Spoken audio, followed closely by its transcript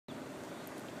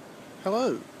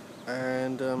Hello,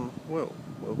 and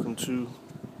welcome to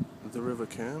the River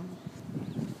Cam.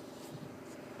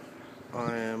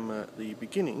 I am at the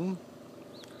beginning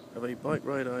of a bike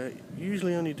ride I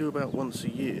usually only do about once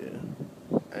a year,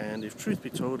 and if truth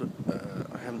be told,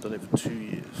 I haven't done it for 2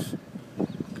 years,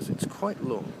 because it's quite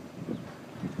long.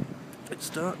 It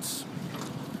starts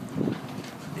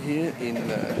here in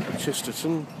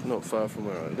Chesterton, not far from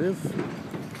where I live,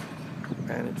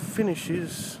 and it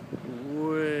finishes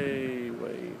way,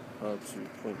 hard to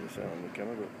point this out on the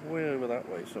camera, but way over that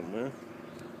way somewhere,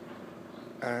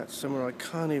 at somewhere I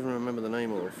can't even remember the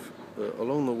name of, but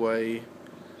along the way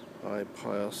I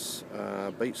pass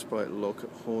Batespite Lock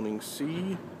at Horning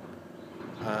Sea.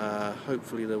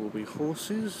 Hopefully there will be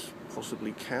horses,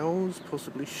 possibly cows,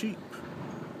 possibly sheep.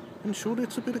 In short,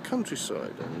 it's a bit of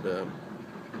countryside, and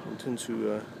I intend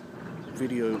to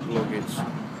video blog it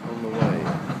on the way,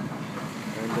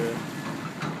 and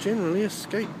generally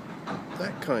escape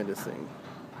that kind of thing,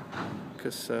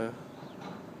 because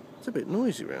it's a bit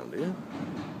noisy around here.